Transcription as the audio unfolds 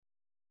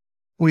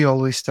we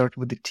always start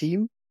with the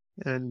team,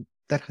 and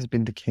that has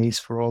been the case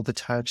for all the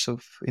types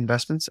of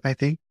investments, I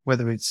think,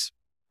 whether it's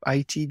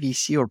IT,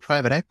 VC, or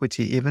private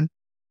equity even.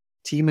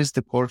 Team is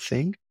the core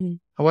thing.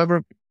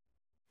 However,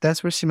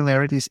 that's where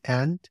similarities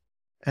end.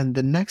 And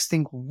the next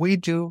thing we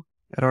do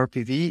at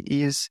RPV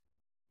is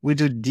we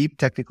do deep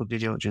technical due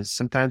diligence.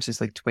 Sometimes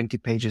it's like 20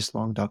 pages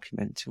long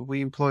document. We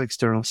employ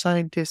external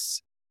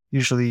scientists.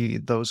 Usually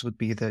those would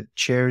be the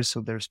chairs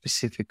of their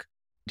specific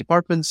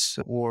departments,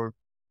 or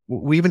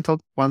we even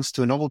talked once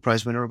to a Nobel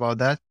Prize winner about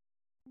that.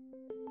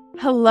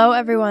 Hello,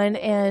 everyone,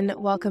 and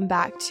welcome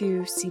back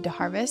to Seed to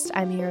Harvest.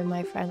 I'm here with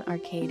my friend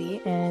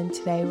Arkady, and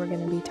today we're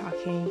going to be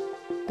talking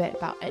a bit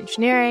about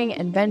engineering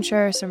and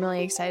venture, so I'm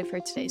really excited for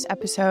today's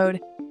episode.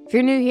 If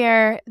you're new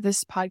here,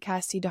 this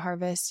podcast, Seed to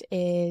Harvest,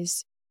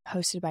 is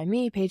hosted by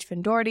me, Paige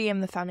Van Doherty. I'm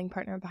the founding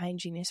partner behind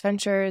Genius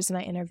Ventures, and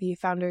I interview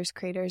founders,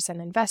 creators,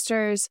 and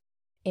investors,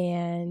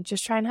 and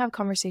just try and have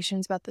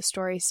conversations about the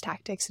stories,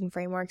 tactics, and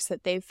frameworks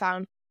that they've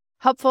found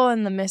helpful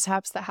and the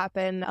mishaps that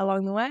happen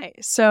along the way.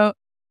 So,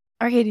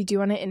 Arkady, do you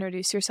want to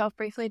introduce yourself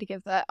briefly to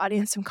give the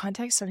audience some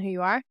context on who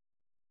you are?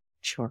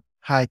 Sure.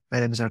 Hi, my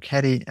name is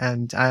Arkady,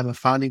 and I'm a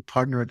founding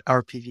partner at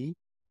RPV.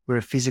 We're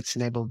a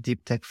physics-enabled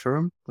deep tech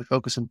firm. We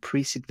focus on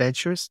pre-seed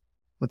ventures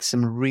with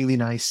some really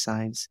nice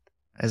science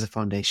as a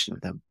foundation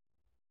of them.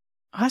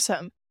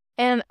 Awesome.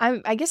 And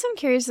I guess I'm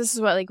curious, this is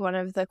what one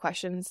of the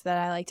questions that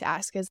I like to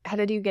ask is, how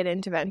did you get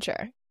into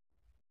venture?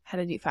 How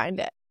did you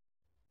find it?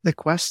 The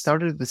quest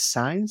started with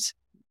science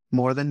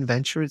more than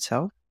venture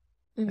itself.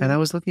 And I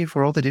was looking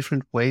for all the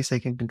different ways I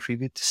can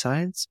contribute to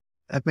science.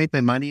 I've made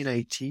my money in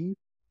IT, and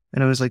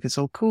I was like, it's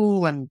all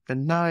cool and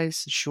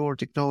nice, sure,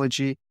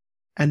 technology.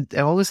 And I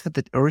always had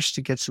that urge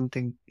to get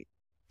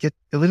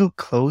a little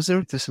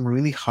closer to some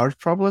really hard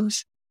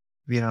problems,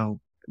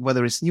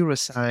 whether it's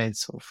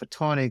neuroscience or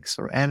photonics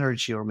or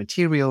energy or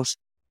materials.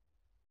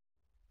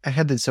 I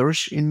had this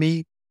urge in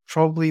me,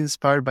 probably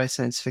inspired by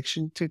science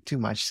fiction, too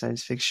much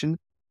science fiction.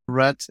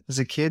 Read as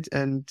a kid,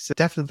 and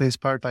definitely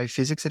inspired by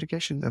physics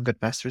education. I've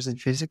got masters in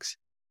physics.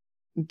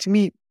 And to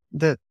me,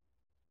 the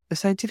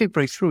scientific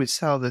breakthrough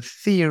itself, the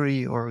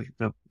theory or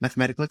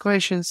mathematical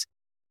equations,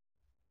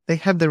 they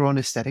have their own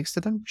aesthetics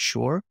to them,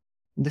 sure.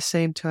 At the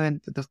same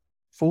time, the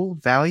full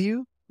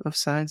value of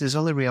science is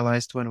only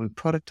realized when we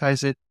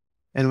productize it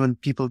and when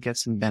people get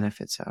some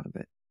benefits out of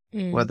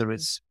it, whether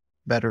it's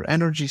better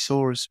energy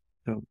source,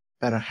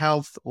 better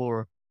health,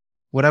 or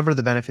whatever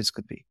the benefits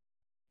could be.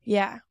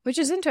 Yeah, which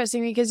is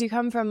interesting because you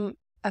come from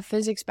a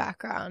physics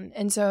background.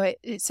 And so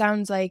it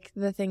sounds like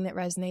the thing that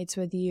resonates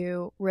with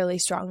you really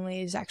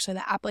strongly is actually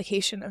the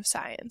application of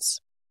science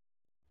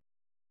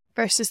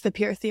versus the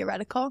pure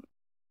theoretical.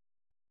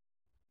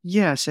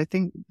 Yes, I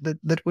think that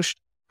we should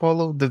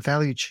follow the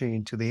value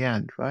chain to the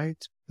end,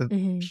 right?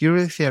 The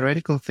purely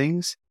theoretical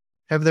things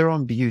have their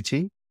own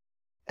beauty.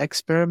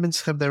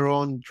 Experiments have their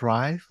own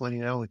drive. When,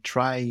 you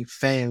try, you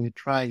fail,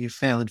 you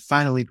fail, and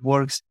finally it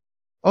works.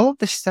 All of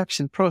the steps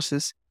in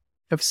process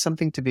have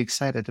something to be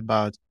excited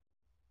about.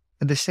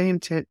 At the same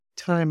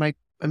time,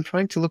 I'm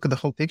trying to look at the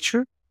whole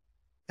picture.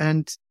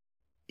 And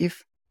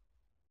if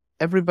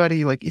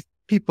if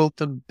people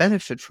don't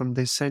benefit from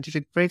this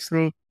scientific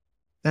breakthrough,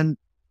 then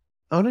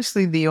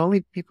honestly, the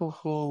only people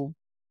who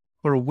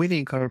are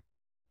winning are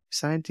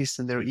scientists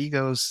and their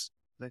egos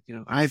that,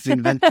 I've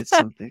invented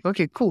something.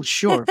 Okay, cool,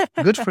 sure.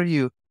 Good for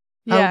you.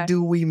 How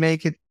do we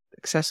make it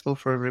accessible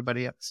for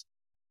everybody else?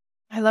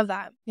 I love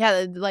that.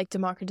 Yeah, the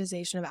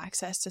democratization of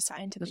access to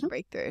scientific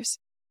breakthroughs.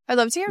 I'd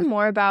love to hear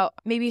more about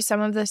maybe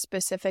some of the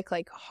specific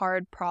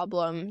hard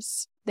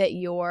problems that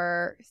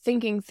you're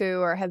thinking through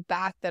or have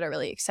backed that are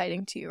really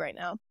exciting to you right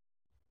now.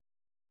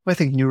 I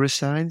think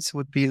neuroscience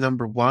would be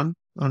number one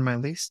on my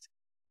list.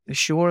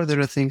 Sure,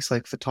 there are things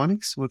like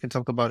photonics. We can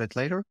talk about it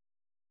later.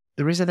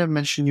 The reason I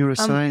mentioned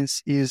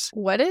neuroscience is...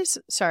 What is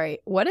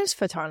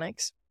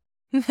photonics?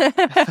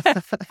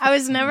 I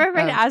was never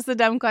afraid to ask the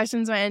dumb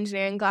questions in my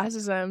engineering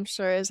classes, and I'm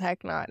sure as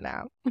heck not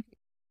now.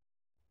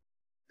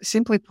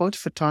 Simply put,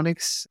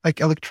 photonics, like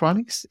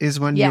electronics,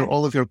 is when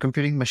all of your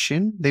computing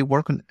machine, they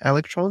work on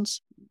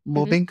electrons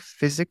moving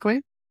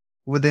physically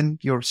within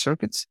your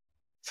circuits.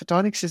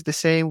 Photonics is the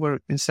same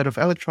where instead of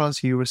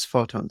electrons, you use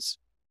photons.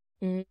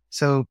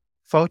 So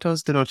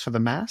photons do not have a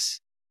mass,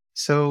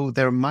 so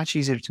they're much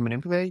easier to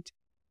manipulate.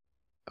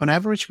 On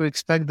average, we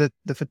expect that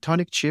the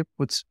photonic chip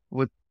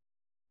would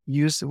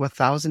use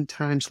 1,000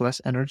 times less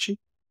energy,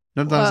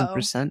 not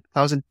 1,000%,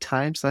 1,000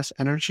 times less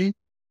energy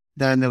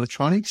than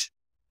electronics.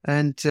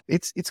 And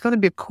it's going to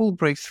be a cool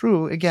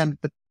breakthrough again.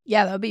 But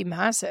yeah, that would be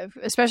massive,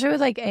 especially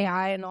with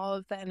AI and all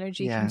of the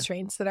energy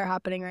constraints that are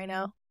happening right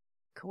now.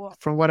 Cool.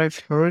 From what I've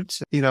heard,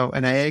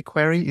 an AI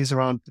query is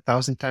around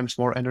 1,000 times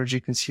more energy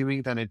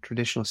consuming than a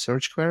traditional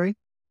search query.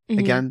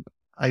 Again,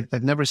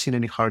 I've never seen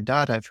any hard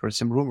data. I've heard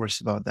some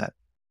rumors about that.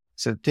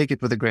 So take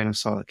it with a grain of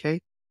salt,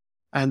 okay?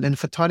 And then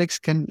photonics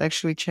can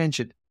actually change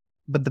it.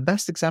 But the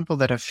best example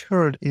that I've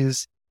heard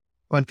is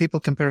when people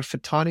compare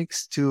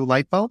photonics to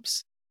light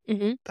bulbs.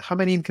 How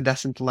many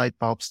incandescent light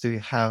bulbs do you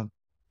have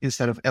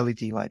instead of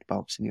LED light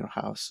bulbs in your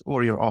house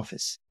or your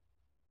office?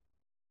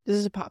 This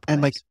is a pop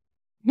And quiz.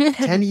 like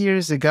 10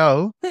 years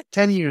ago,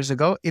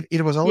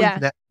 it was only Yeah.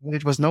 that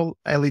it was no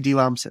LED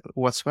lamps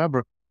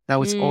whatsoever.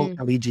 Now it's all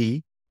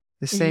LED.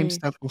 The same Mhm.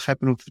 stuff will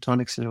happen with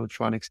photonics and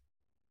electronics.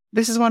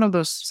 This is one of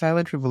those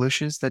silent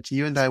revolutions that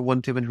you and I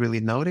won't even really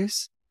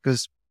notice,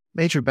 because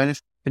major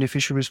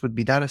beneficiaries would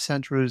be data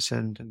centers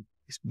and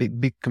these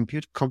big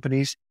compute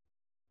companies.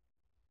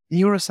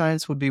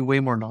 Neuroscience would be way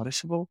more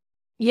noticeable.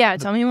 Yeah,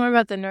 tell me more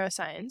about the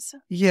neuroscience.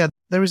 Yeah,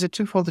 there is a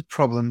twofold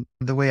problem,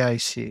 the way I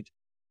see it.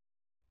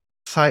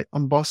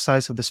 On both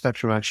sides of the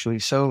spectrum, actually.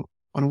 So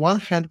on one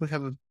hand, we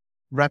have a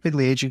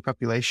rapidly aging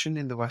population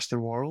in the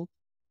Western world,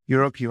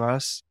 Europe,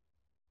 US,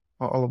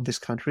 all of these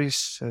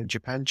countries,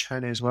 Japan,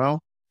 China as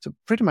well. So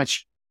pretty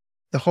much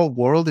the whole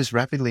world is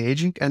rapidly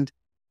aging. And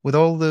with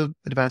all the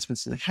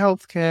advancements in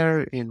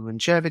healthcare, in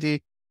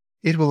longevity,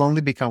 it will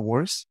only become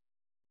worse.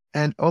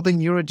 And all the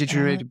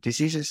neurodegenerative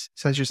diseases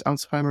such as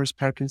Alzheimer's,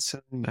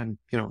 Parkinson, and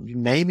you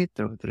name it,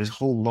 there is a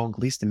whole long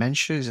list.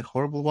 Dementia is a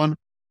horrible one.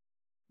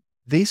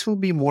 These will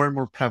be more and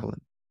more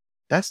prevalent.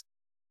 That's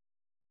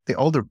the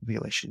older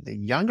population. The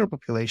younger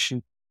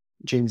population,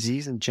 Gen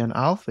Zs and Gen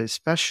Alpha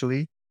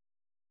especially,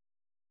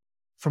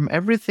 from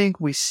everything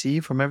we see,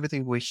 from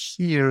everything we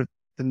hear,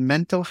 the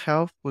mental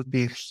health would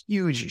be a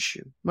huge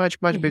issue, much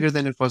bigger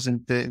than it was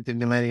in the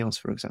millennials,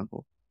 for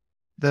example.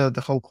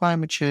 The whole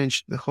climate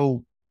change, the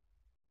whole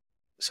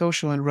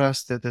social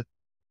unrest, the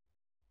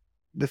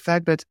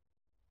fact that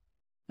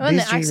and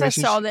the access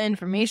to all the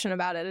information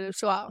about it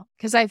as well.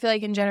 Because I feel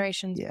like in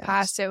generations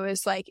past, it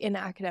was like in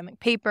academic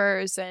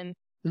papers, and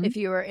if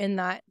you were in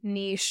that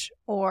niche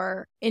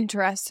or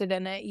interested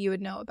in it, you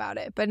would know about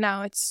it. But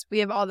now we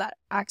have all that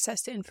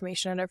access to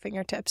information at our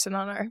fingertips and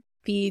on our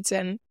feeds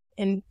and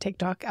in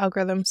TikTok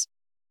algorithms.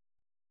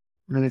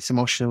 And it's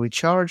emotionally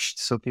charged,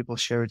 so people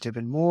share it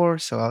even more.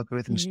 So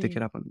algorithms pick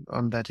it up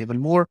on that even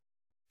more.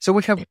 So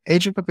we have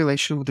aging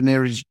population with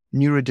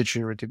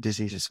neurodegenerative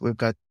diseases. We've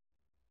got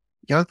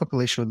young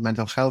population with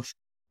mental health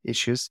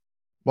issues.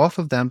 Both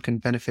of them can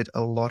benefit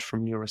a lot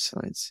from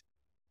neuroscience.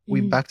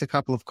 We backed a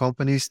couple of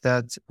companies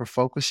that are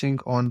focusing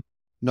on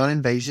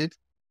non-invasive,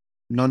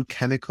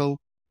 non-chemical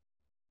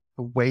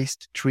ways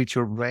to treat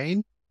your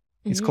brain.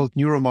 It's called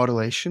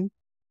neuromodulation.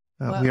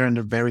 We are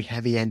under very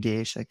heavy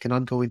NDAs. I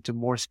cannot go into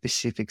more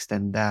specifics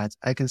than that.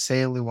 I can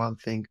say only one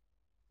thing,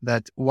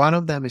 that one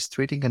of them is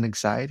treating an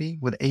anxiety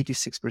with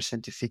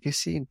 86%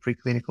 efficacy in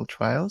preclinical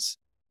trials.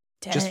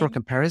 Dang. Just for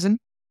comparison,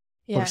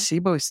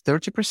 placebo is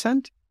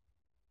 30%.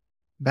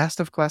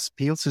 Best of class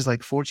pills is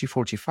like 40,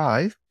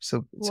 45.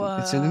 So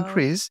it's an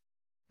increase.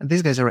 And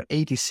these guys are at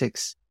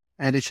 86.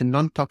 And it's a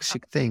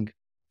non-toxic thing.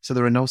 So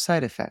there are no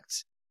side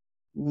effects.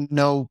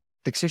 No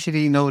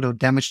toxicity, no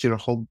damage to your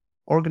whole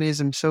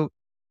organism. So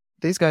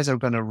these guys are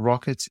going to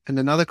rock it. And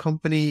another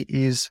company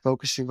is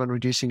focusing on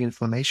reducing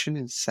inflammation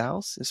in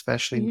cells,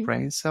 especially in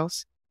brain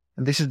cells.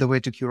 And this is the way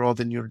to cure all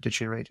the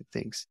neurodegenerative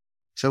things.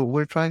 So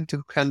we're trying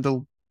to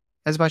handle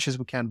as much as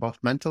we can, both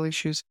mental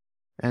issues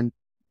and,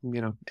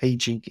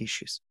 aging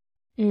issues.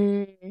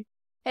 And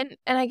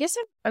I guess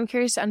I'm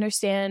curious to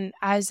understand,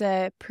 as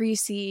a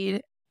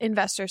pre-seed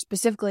investor,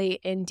 specifically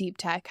in deep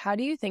tech, how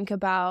do you think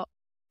about,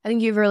 I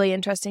think you have a really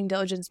interesting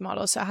diligence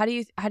model. So how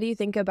do you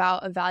think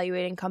about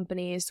evaluating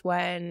companies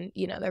when,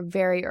 they're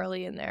very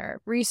early in their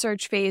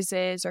research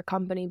phases or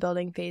company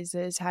building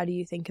phases? How do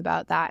you think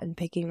about that and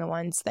picking the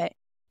ones that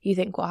you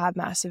think will have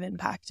massive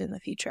impact in the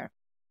future?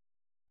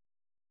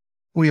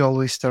 We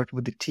always start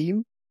with the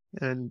team,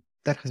 and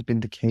that has been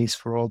the case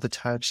for all the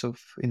types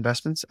of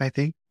investments, I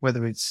think,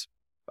 whether it's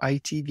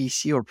IT,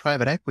 VC, or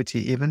private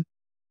equity even.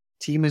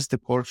 Team is the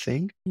core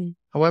thing.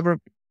 However,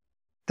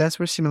 that's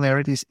where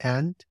similarities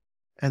end.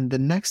 And the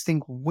next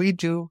thing we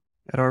do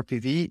at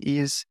RPV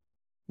is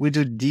we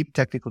do deep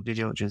technical due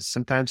diligence.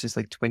 Sometimes it's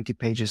like 20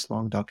 pages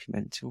long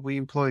document. We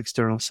employ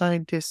external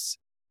scientists.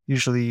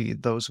 Usually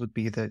those would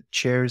be the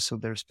chairs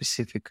of their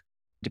specific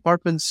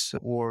departments,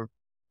 or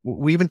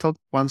we even talked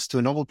once to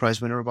a Nobel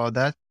Prize winner about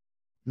that.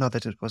 Not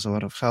that it was a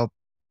lot of help,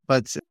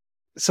 but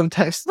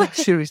sometimes,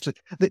 seriously,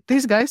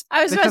 these guys...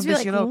 I was supposed to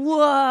be like,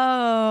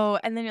 whoa.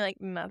 And then you're like,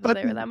 not that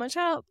they were that much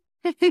help.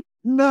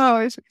 No,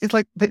 it's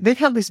like they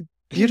have this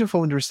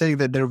beautiful understanding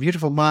that they're a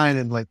beautiful mind,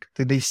 and like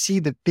they see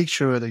the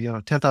picture at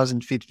a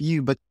 10,000 feet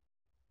view, but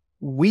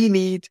we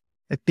need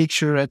a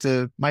picture at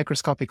a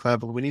microscopic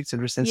level. We need to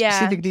understand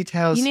specific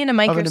details of a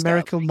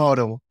numerical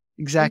model.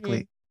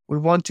 Exactly. We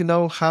want to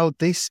know how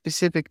this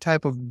specific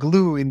type of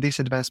glue in this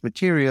advanced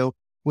material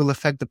will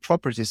affect the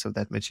properties of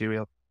that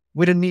material.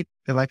 We don't need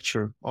a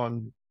lecture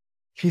on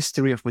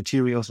history of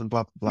materials and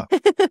blah, blah, blah.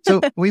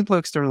 So we employ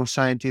external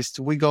scientists.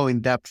 We go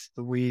in depth.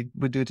 We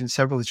do it in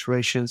several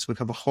iterations. We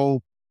have a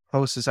whole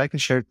process. I can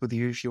share it with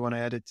you if you want to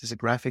add it as a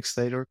graphics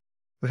later.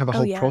 We have a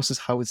whole process,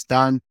 how it's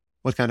done,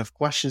 what kind of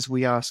questions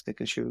we ask. I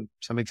can show you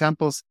some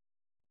examples.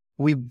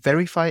 We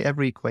verify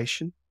every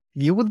equation.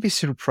 You would be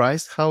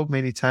surprised how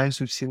many times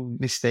we've seen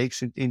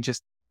mistakes in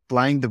just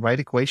applying the right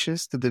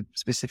equations to the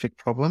specific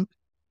problem.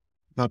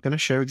 Not going to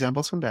share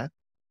examples from that.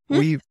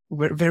 We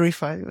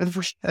verify.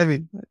 I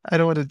mean, I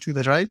don't want to do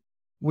that, right?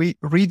 We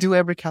redo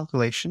every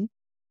calculation.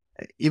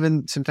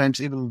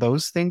 Sometimes even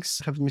those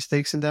things have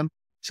mistakes in them.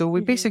 So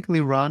we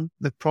basically run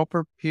the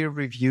proper peer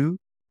review,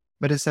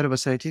 but instead of a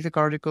scientific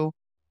article,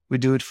 we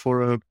do it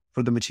for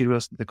the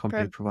materials that the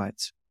company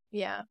provides.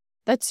 Yeah,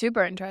 that's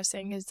super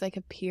interesting. It's like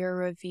a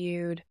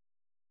peer-reviewed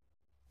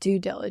due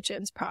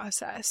diligence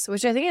process,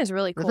 which I think is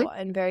really cool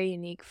and very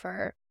unique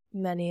for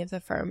many of the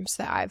firms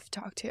that I've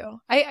talked to.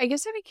 I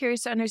guess I'd be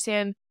curious to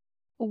understand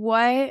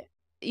what,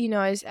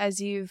 as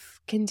you've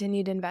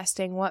continued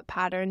investing, what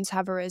patterns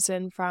have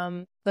arisen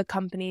from the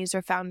companies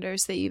or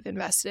founders that you've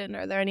invested in?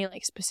 Are there any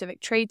like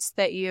specific traits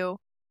that you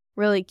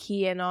really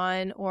key in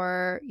on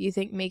or you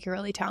think make a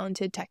really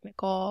talented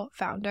technical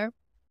founder?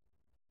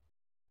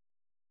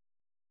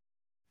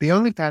 The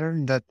only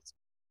pattern that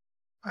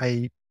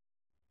I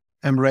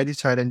am ready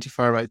to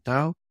identify right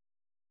now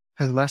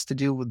has less to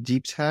do with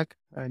deep tech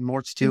and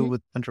more to do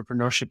with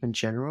entrepreneurship in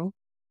general.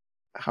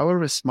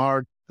 However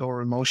smart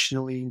or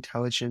emotionally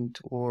intelligent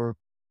or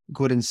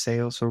good in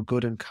sales or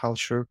good in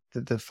culture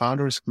that the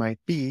founders might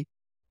be,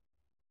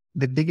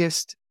 the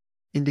biggest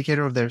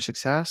indicator of their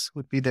success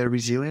would be their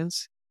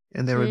resilience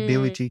and their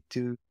ability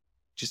to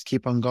just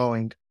keep on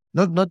going.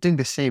 Not doing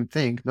the same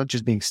thing, not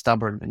just being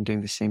stubborn and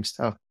doing the same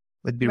stuff,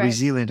 but be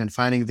resilient and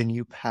finding the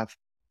new path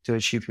to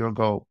achieve your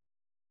goal.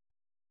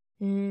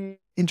 In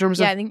terms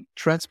of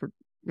transport,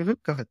 go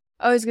ahead.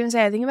 I was going to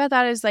say, I think about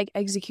that as like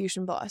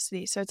execution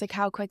velocity. So it's like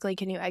how quickly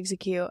can you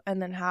execute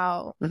and then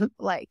how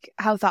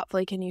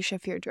thoughtfully can you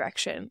shift your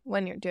direction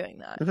when you're doing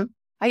that.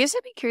 I guess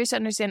I'd be curious to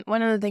understand,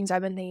 one of the things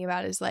I've been thinking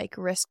about is like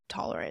risk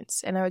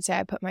tolerance. And I would say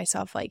I put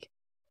myself like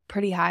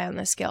pretty high on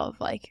the scale of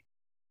like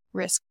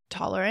risk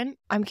tolerant.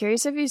 I'm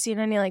curious if you've seen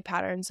any like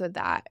patterns with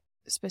that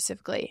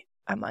specifically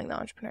among the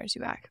entrepreneurs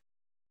you back.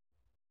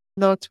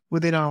 Not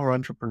within our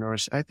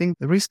entrepreneurs. I think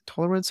the risk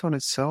tolerance on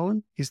its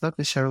own is not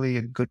necessarily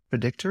a good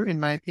predictor, in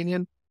my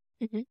opinion.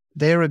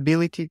 Their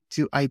ability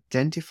to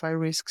identify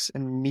risks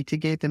and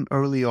mitigate them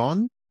early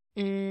on.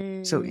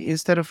 So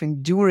instead of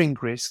enduring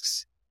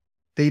risks,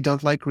 they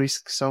don't like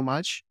risks so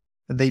much.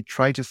 They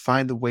try to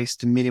find the ways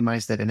to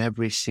minimize that in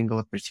every single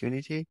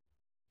opportunity.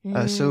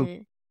 So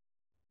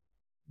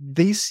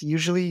this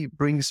usually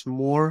brings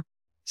more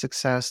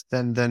success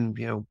than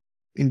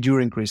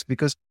enduring risk.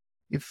 Because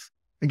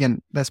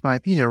again, that's my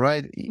opinion,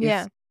 right?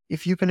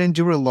 If you can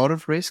endure a lot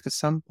of risk, at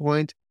some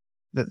point,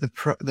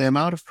 the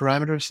amount of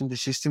parameters in the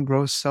system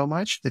grows so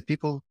much that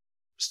people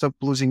stop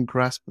losing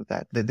grasp of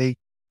that they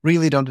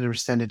really don't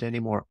understand it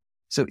anymore.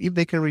 So if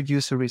they can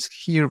reduce the risk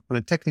here on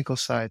the technical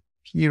side,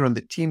 here on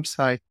the team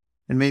side,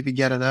 and maybe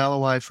get an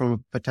LOI from a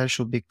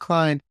potential big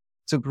client,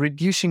 so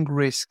reducing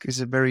risk is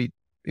a very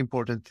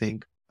important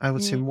thing. I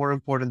would say more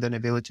important than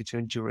ability to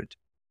endure it.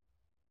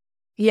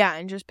 Yeah,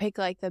 and just pick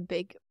like the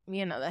big,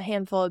 the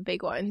handful of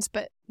big ones,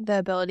 but the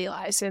ability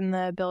lies in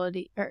the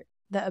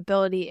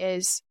ability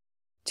is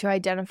to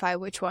identify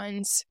which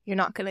ones you're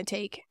not going to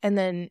take and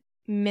then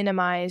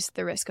minimize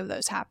the risk of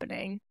those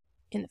happening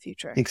in the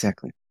future.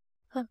 Exactly.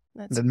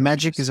 The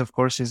magic is, of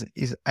course,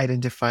 is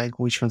identifying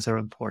which ones are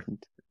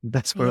important.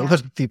 That's where a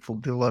lot of people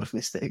do a lot of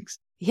mistakes.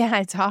 Yeah,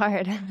 it's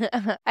hard.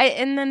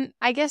 And then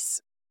I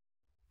guess,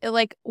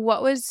 like,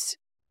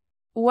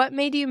 what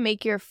made you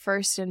make your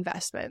first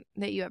investment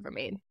that you ever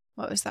made?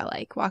 What was that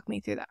like? Walk me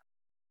through that.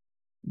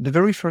 The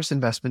very first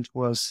investment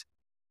was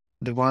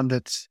the one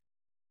that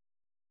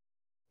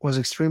was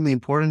extremely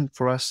important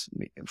for us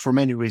for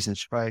many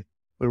reasons, right?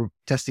 We were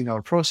testing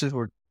our process.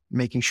 We're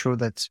making sure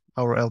that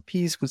our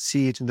LPs would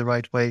see it in the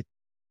right way.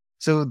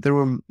 So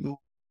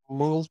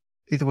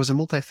it was a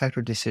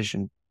multi-factor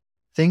decision.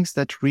 Things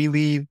that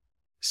really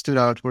stood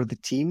out were the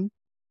team.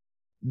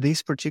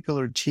 This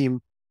particular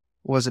team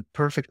was a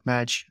perfect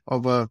match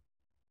of a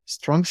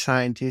strong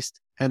scientist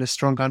and a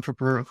strong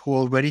entrepreneur who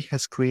already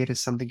has created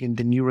something in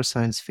the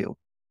neuroscience field.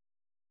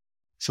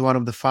 So one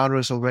of the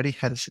founders already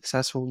had a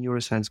successful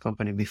neuroscience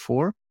company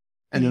before,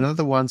 and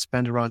another one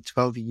spent around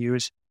 12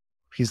 years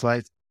of his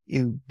life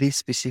in this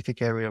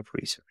specific area of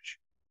research.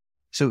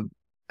 So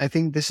I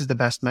think this is the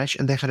best match,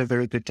 and they had a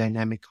very good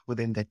dynamic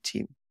within that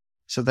team.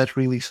 So that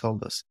really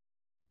sold us.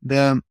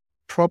 The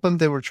problem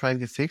they were trying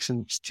to fix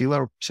and still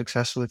are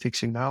successfully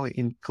fixing now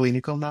in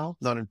clinical now,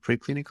 not in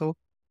preclinical.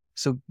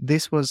 So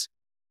this was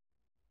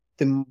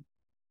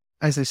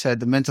as I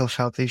said, the mental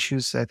health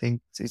issues. I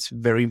think it's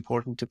very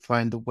important to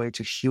find a way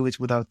to heal it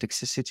without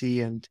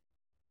toxicity and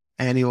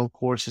annual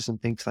courses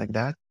and things like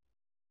that.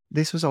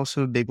 This was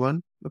also a big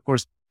one. Of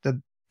course,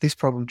 this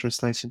problem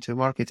translates into the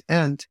market,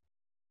 and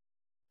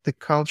the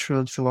culture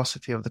and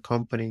philosophy of the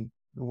company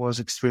was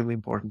extremely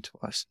important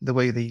to us. The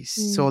way they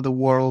saw the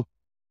world,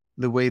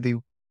 the way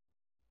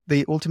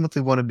they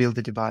ultimately want to build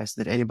a device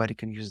that anybody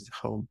can use at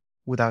home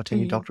without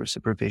any doctor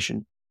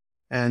supervision.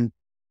 And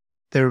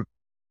their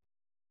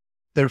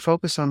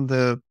focus on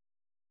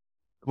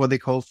what they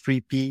call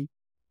 3P,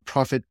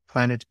 profit,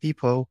 planet,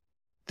 people,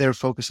 they're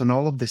focused on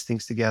all of these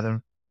things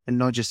together and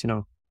not just,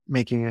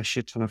 making a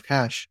shit ton of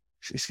cash.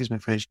 Excuse my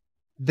French.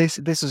 This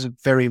is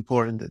very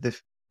important.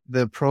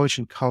 The approach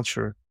and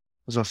culture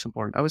was also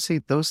important. I would say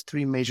those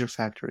three major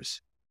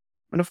factors.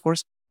 And of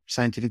course,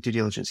 scientific due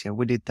diligence. Yeah,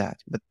 we did that.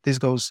 But this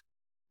goes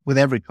with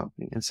every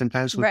company. And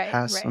sometimes we Right,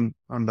 pass right.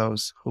 on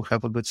those who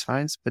have a good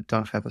science, but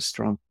don't have a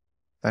strong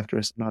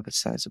vectors on other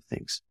sides of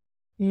things.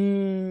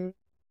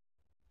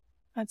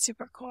 That's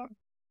super cool.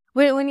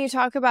 When you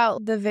talk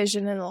about the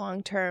vision and the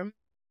long-term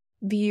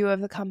view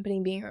of the company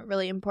being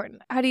really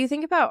important, how do you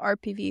think about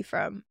RPV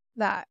from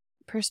that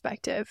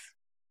perspective?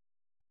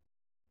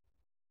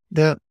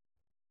 The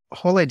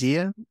whole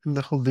idea and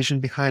the whole vision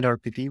behind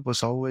RPV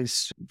was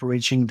always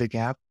bridging the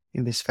gap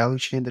in this value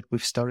chain that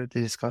we've started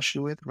the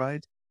discussion with,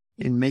 right?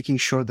 In making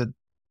sure that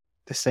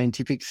the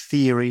scientific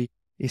theory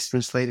is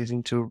translated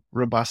into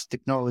robust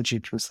technology,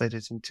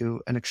 translated into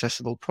an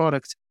accessible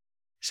product.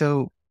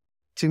 So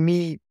to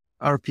me,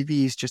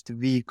 RPV is just a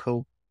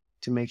vehicle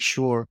to make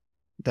sure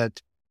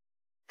that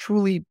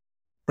truly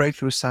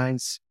breakthrough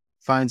science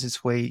finds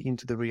its way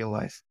into the real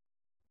life.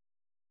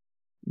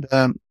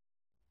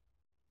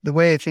 The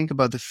way I think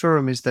about the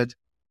firm is that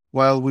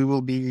while we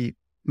will be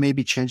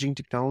maybe changing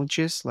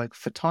technologies like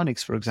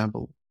photonics, for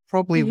example,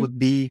 probably would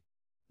be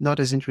not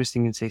as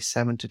interesting in, say,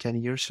 7 to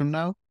 10 years from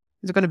now.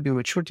 It's going to be a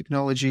mature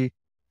technology.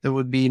 There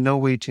would be no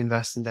way to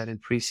invest in that in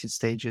pre-seed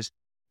stages.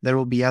 There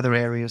will be other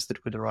areas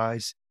that would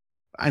arise.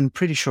 I'm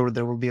pretty sure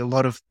there will be a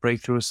lot of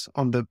breakthroughs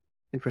on the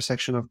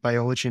intersection of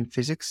biology and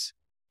physics.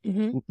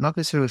 Not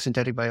necessarily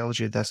synthetic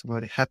biology, that's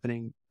already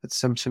happening, but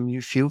some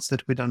new fields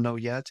that we don't know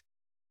yet.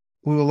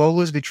 We will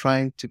always be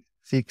trying to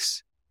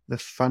fix the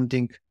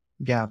funding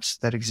gaps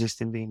that exist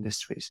in the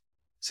industries.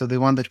 So the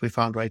one that we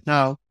found right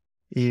now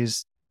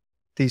is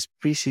this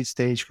pre-seed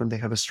stage when they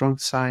have a strong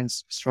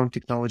science, strong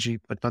technology,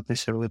 but not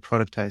necessarily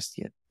productized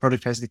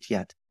it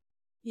yet.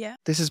 Yeah.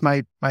 This is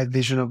my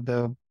vision of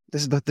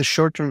the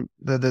short term,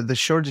 the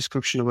short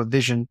description of a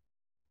vision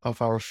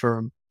of our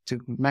firm to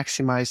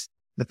maximize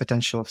the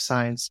potential of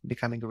science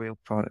becoming a real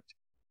product.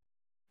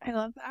 I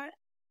love that.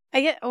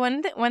 I get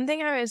one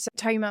thing I was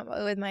talking about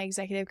with my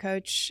executive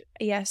coach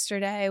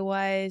yesterday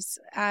was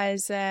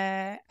as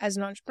an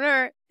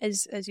entrepreneur,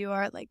 as you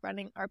are like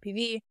running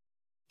RPV,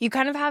 you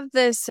kind of have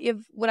this, you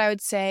have what I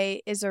would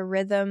say is a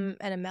rhythm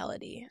and a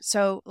melody.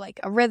 So like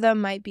a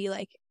rhythm might be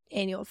like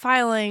annual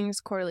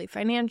filings, quarterly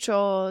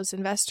financials,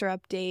 investor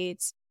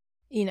updates,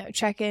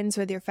 check-ins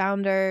with your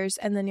founders.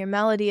 And then your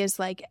melody is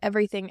like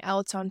everything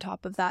else on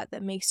top of that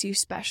makes you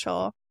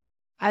special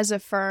as a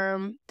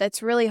firm,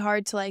 that's really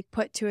hard to like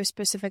put to a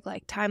specific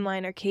like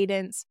timeline or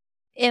cadence.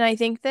 And I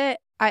think that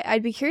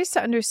I'd be curious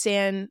to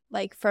understand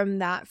like from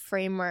that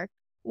framework,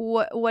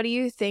 what do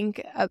you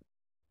think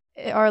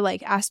are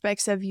like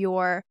aspects of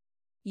your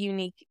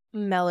unique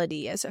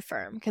melody as a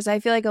firm? Because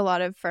I feel like a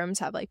lot of firms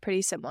have like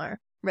pretty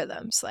similar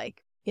rhythms.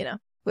 Like,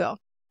 we all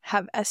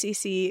have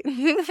SEC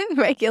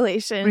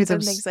regulations rhythms,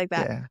 and things like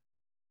that.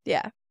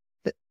 Yeah.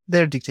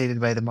 They're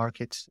dictated by the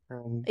market.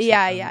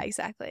 Yeah,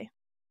 exactly.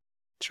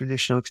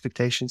 Traditional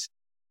expectations.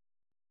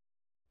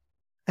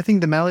 I think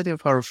the melody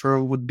of our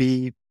firm would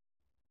be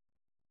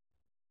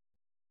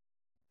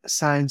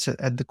science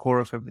at the core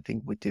of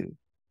everything we do.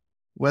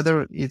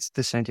 Whether it's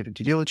the scientific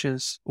due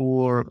diligence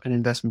or an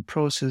investment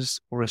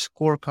process or a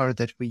scorecard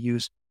that we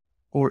use,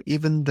 or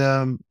even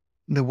the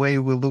way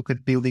we look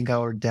at building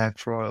our deck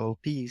for our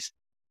LPs,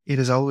 it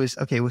is always,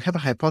 okay, we have a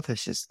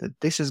hypothesis that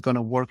this is going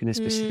to work in a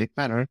specific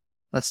manner.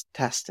 Let's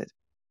test it.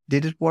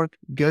 Did it work?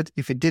 Good.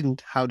 If it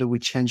didn't, how do we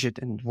change it?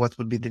 And what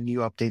would be the new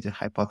updated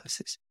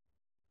hypothesis?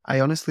 I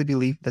honestly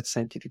believe that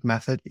scientific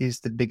method is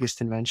the biggest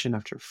invention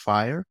after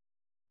fire.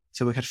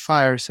 So we had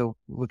fire, so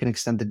we can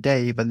extend the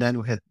day, but then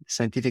we had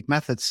scientific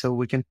methods, so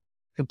we can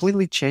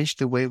completely change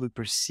the way we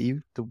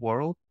perceive the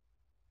world.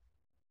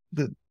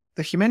 The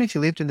humanity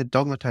lived in the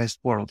dogmatized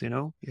world,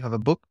 You have a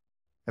book,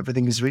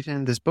 everything is written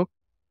in this book,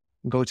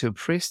 go to a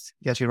priest,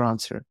 get your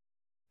answer.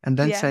 And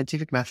then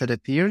scientific method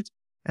appeared,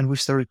 and we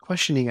started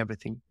questioning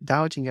everything,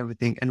 doubting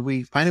everything, and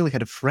we finally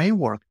had a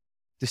framework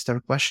to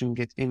start questioning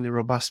it in a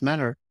robust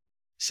manner.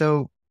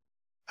 So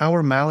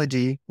our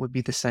melody would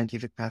be the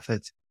scientific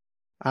method.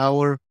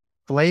 Our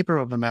flavor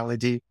of the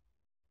melody,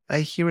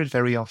 I hear it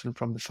very often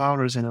from the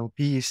founders and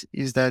LPs,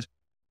 is that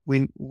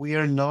we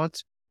are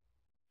not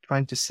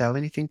trying to sell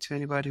anything to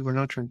anybody. We're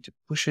not trying to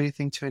push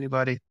anything to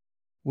anybody.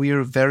 We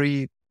are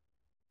very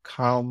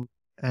calm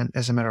and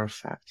as a matter of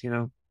fact,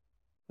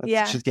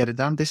 Let's just get it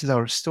done. This is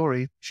our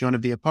story. If you want to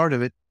be a part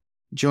of it,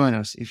 join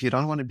us. If you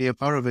don't want to be a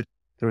part of it,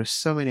 there are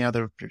so many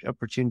other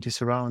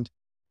opportunities around.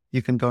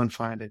 You can go and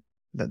find it.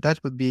 That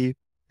would be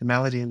the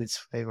melody and its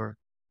flavor.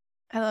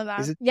 I love that.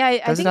 Does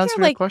it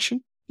answer your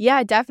question?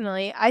 Yeah,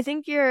 definitely. I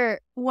think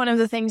one of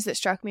the things that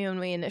struck me when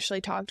we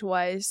initially talked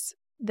was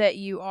that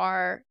you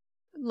are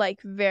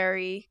like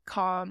very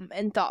calm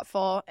and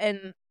thoughtful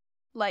and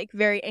like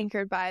very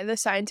anchored by the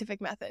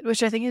scientific method,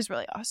 which I think is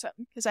really awesome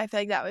because I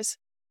feel like that was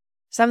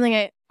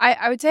something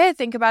I would say I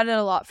think about it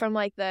a lot from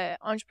like the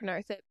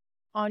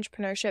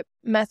entrepreneurship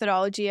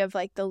methodology of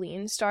like the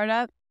lean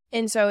startup.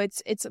 And so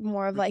it's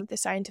more of like the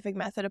scientific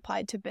method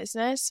applied to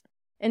business.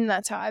 And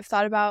that's how I've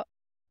thought about,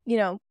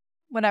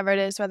 whatever it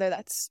is, whether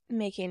that's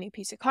making a new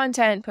piece of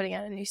content, putting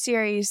out a new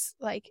series,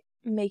 like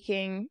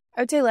making,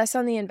 I would say less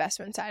on the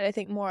investment side, I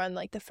think more on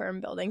like the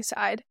firm building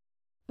side.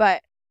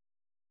 But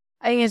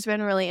I think it's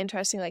been really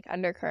interesting, like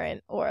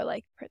undercurrent or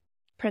like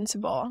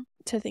principle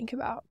to think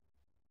about.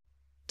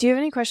 Do you have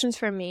any questions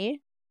for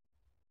me?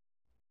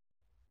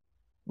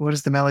 What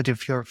is the melody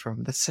of your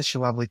firm? That's such a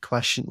lovely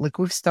question. Like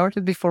we've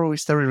started before we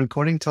started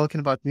recording,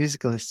 talking about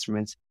musical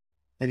instruments.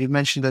 And you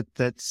mentioned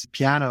that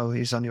piano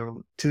is on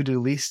your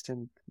to-do list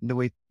and the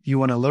way you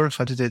want to learn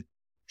how to do it.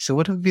 So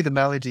what would be the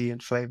melody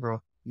and flavor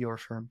of your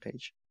firm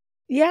page?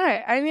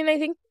 Yeah, I mean, I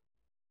think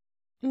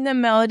the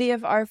melody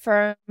of our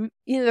firm,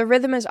 the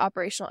rhythm is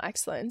operational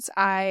excellence.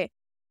 I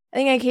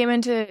think I came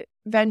into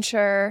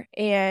venture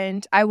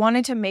and I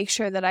wanted to make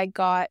sure that I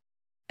got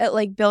at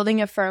like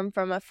building a firm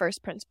from a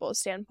first principles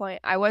standpoint.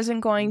 I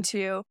wasn't going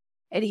to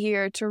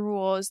adhere to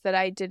rules that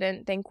I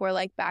didn't think were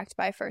like backed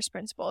by first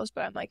principles,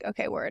 but I'm like,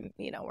 okay, we're an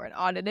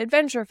audited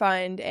venture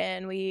fund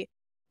and we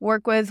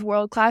work with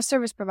world-class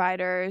service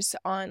providers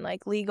on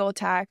like legal,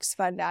 tax,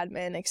 fund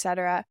admin,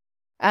 etc.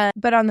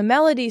 But on the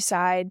melody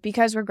side,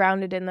 because we're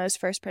grounded in those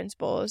first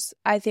principles,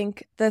 I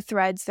think the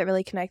threads that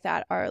really connect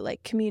that are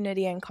like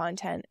community and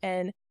content.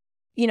 And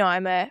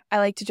I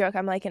like to joke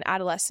I'm like an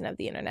adolescent of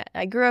the internet.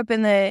 I grew up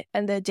in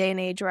the day and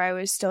age where I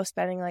was still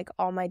spending like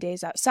all my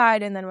days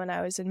outside. And then when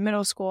I was in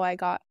middle school, I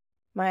got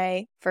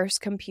my first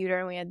computer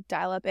and we had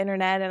dial-up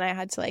internet and I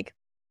had to like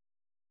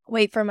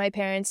wait for my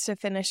parents to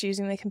finish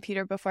using the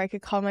computer before I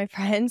could call my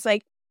friends.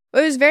 Like it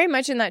was very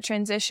much in that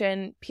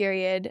transition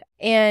period.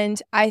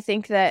 And I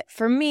think that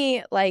for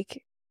me,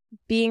 like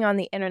being on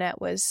the internet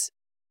was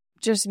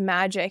just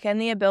magic, and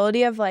the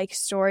ability of like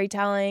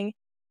storytelling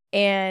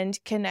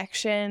and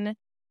connection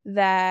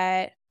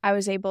that I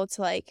was able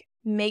to like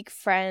make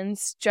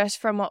friends just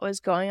from what was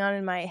going on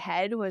in my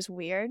head was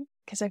weird,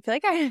 because I feel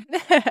like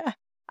I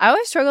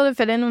always struggled to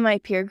fit in with my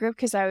peer group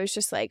because I was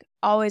just like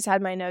always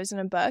had my nose in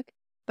a book.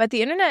 But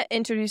the internet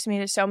introduced me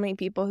to so many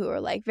people who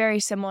are like very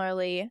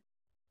similarly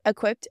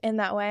equipped in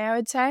that way, I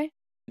would say.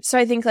 So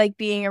I think like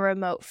being a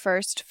remote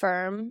first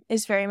firm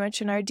is very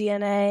much in our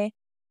DNA.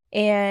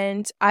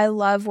 And I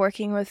love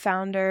working with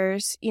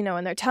founders,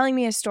 when they're telling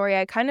me a story,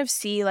 I kind of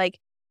see like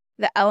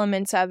the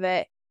elements of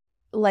it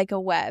like a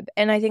web.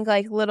 And I think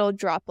like little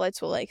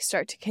droplets will like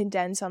start to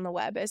condense on the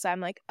web as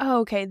I'm like, oh,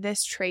 okay,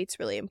 this trait's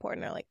really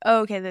important. Or like,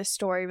 oh, okay, this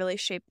story really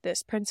shaped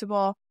this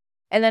principle.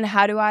 And then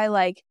how do I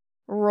like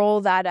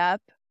roll that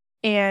up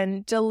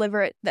and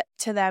deliver it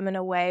to them in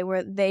a way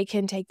where they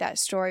can take that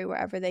story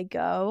wherever they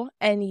go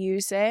and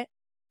use it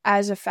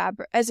as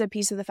a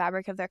piece of the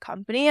fabric of their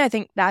company. I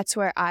think that's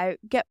where I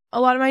get a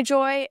lot of my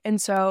joy.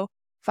 And so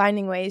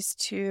finding ways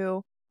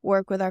to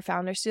work with our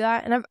founders to do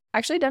that. And I've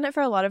actually done it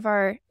for a lot of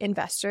our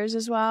investors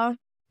as well.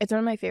 It's one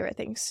of my favorite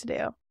things to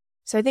do.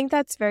 So I think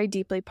that's very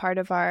deeply part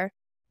of our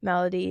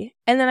melody.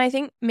 And then I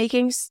think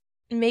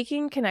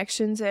making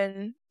connections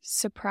in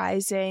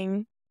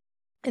surprising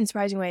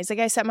ways. Like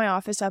I set my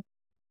office up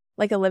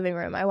like a living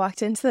room. I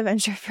walked into the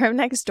venture firm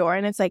next door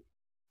and it's like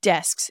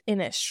desks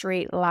in a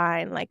straight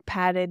line, like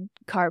padded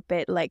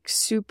carpet, like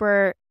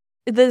super,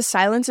 the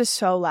silence is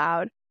so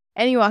loud.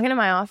 And you walk into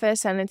my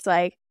office and it's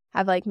like, I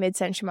have like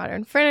mid-century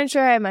modern furniture.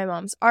 I have my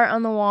mom's art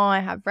on the wall. I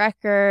have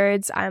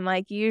records. I'm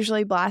like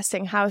usually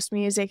blasting house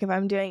music if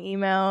I'm doing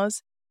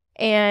emails.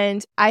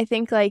 And I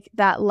think like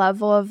that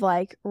level of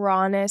like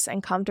rawness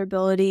and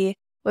comfortability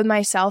with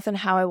myself and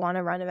how I want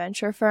to run a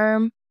venture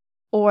firm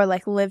or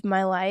like live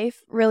my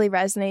life really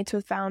resonates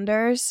with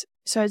founders.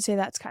 So I'd say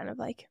that's kind of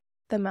like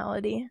the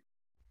melody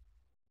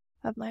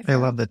of my firm. I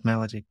love that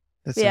melody.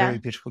 That's a very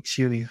beautiful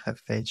tune you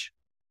have, Paige.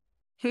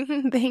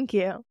 Thank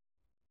you.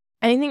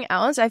 Anything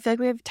else? I feel like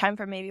we have time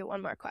for maybe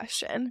one more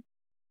question.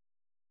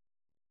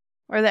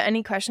 Or are there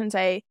any questions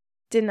I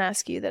didn't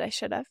ask you that I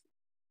should have?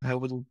 I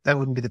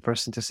wouldn't be the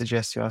person to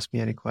suggest you ask me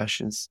any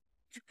questions.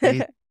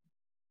 It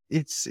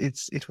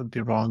would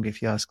be wrong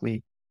if you ask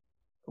me.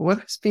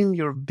 What has been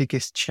your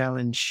biggest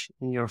challenge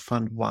in your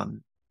fund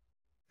one?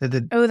 That's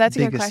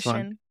a good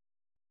question.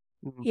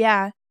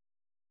 Yeah.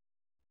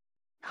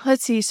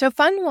 Let's see. So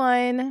fund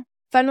one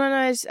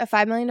was a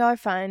 $5 million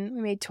fund.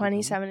 We made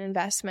 27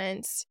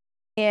 investments.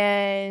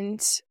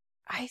 And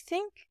I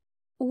think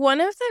one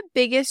of the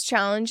biggest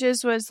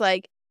challenges was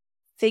like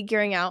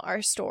figuring out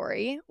our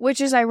story, which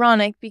is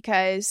ironic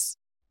because,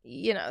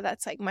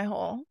 that's like my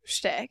whole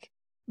shtick.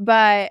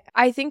 But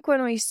I think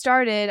when we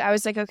started, I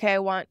was like, okay, I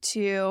want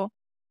to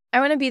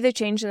be the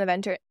change in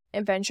the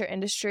venture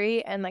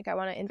industry. And like, I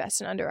want to invest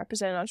in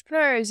underrepresented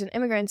entrepreneurs and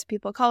immigrants,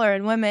 people of color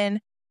and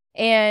women.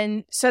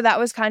 And so that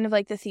was kind of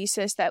like the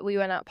thesis that we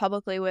went out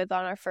publicly with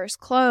on our first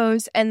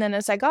close. And then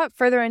as I got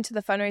further into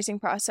the fundraising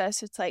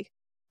process, it's like,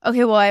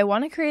 okay, well, I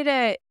want to create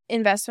an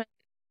investment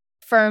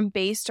firm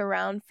based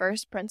around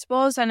first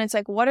principles. And it's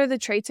like, what are the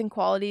traits and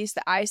qualities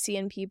that I see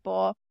in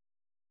people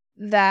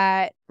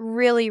that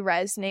really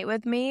resonate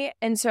with me?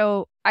 And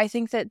so I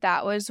think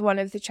that was one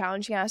of the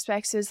challenging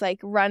aspects, is like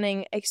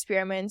running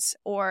experiments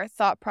or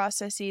thought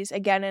processes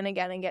again and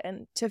again and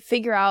again to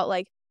figure out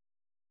like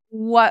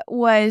what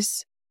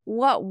was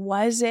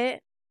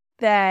it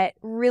that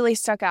really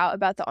stuck out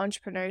about the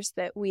entrepreneurs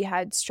that we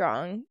had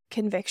strong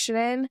conviction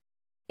in.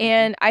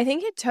 And I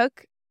think it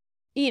took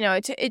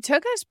it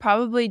took us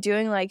probably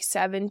doing like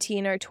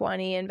 17 or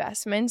 20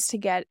 investments to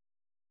get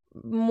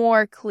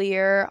more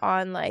clear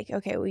on like,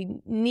 okay, we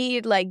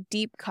need like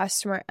deep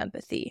customer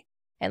empathy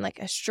and like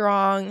a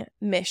strong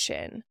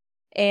mission.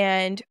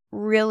 And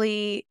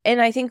really,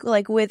 and I think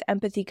like with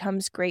empathy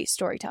comes great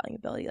storytelling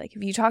ability. Like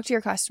if you talk to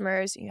your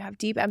customers, you have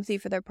deep empathy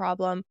for their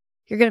problem,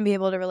 you're going to be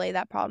able to relay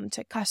that problem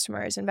to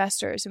customers,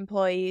 investors,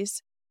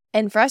 employees.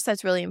 And for us,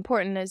 that's really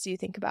important as you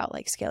think about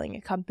like scaling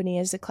a company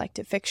as a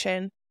collective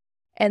fiction.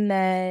 And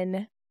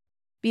then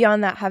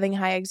beyond that, having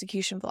high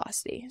execution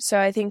velocity. So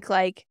I think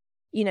like,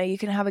 you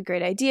can have a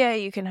great idea,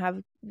 you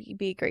can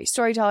be a great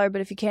storyteller, but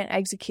if you can't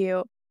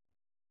execute,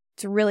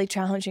 it's really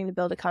challenging to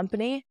build a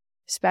company,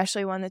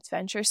 especially one that's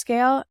venture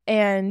scale.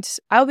 And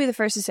I'll be the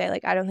first to say,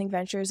 like, I don't think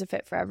venture is a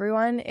fit for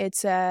everyone.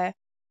 It's a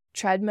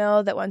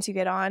treadmill that once you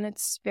get on,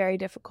 it's very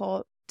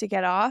difficult to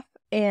get off.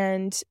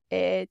 And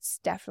it's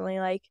definitely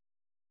like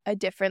a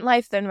different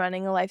life than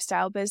running a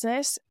lifestyle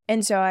business.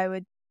 And so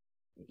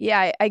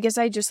I guess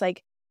I just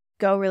like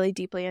go really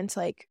deeply into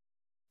like,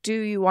 do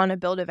you want to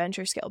build a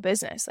venture scale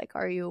business? Like,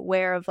 are you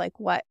aware of like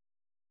what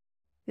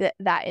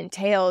that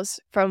entails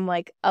from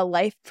like a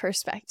life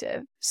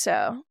perspective?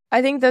 So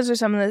I think those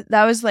are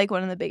that was like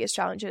one of the biggest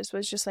challenges,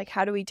 was just like,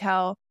 how do we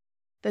tell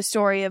the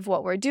story of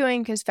what we're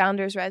doing? Because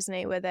founders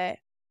resonate with it.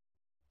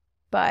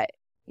 But,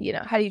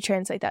 how do you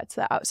translate that to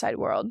the outside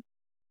world?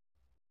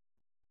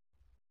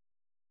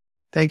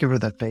 Thank you for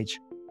that, Paige.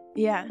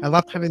 Yeah. I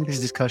love having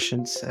these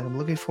discussions, and I'm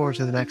looking forward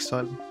to the next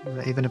one,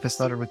 even if it's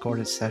not a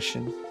recorded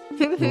session.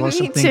 Lots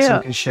of things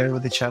we can share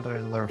with each other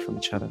and learn from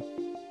each other.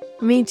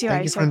 Me too.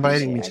 Thank you for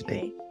inviting me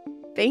today.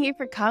 Thank you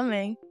for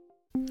coming.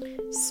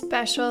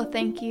 Special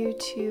thank you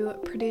to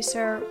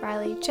producer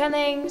Riley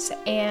Jennings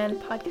and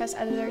podcast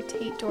editor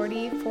Tate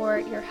Doherty for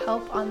your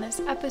help on this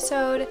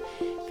episode.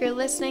 If you're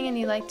listening and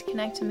you'd like to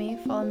connect with me,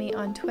 follow me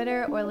on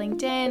Twitter or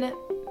LinkedIn,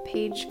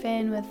 Paige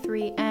Finn with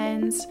 3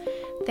 N's.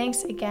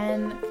 Thanks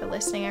again for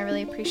listening. I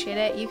really appreciate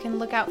it. You can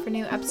look out for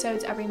new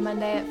episodes every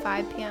Monday at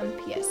 5 p.m.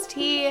 PST.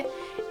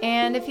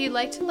 And if you'd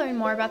like to learn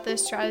more about the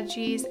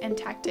strategies and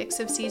tactics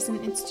of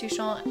seasoned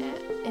institutional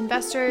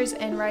investors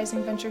and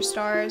rising venture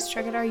stars,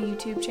 check out our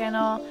YouTube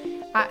channel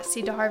at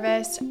Seed to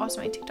Harvest.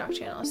 Also, my TikTok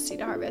channel is Seed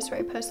to Harvest, where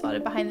I post a lot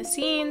of behind the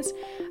scenes.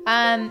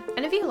 And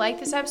if you like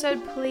this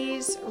episode,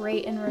 please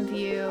rate and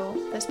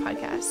review this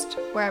podcast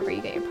wherever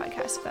you get your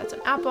podcasts, if that's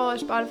on Apple or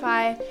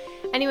Spotify.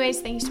 Anyways,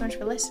 thank you so much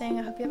for listening.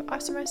 I hope you have an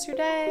awesome rest of your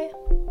day.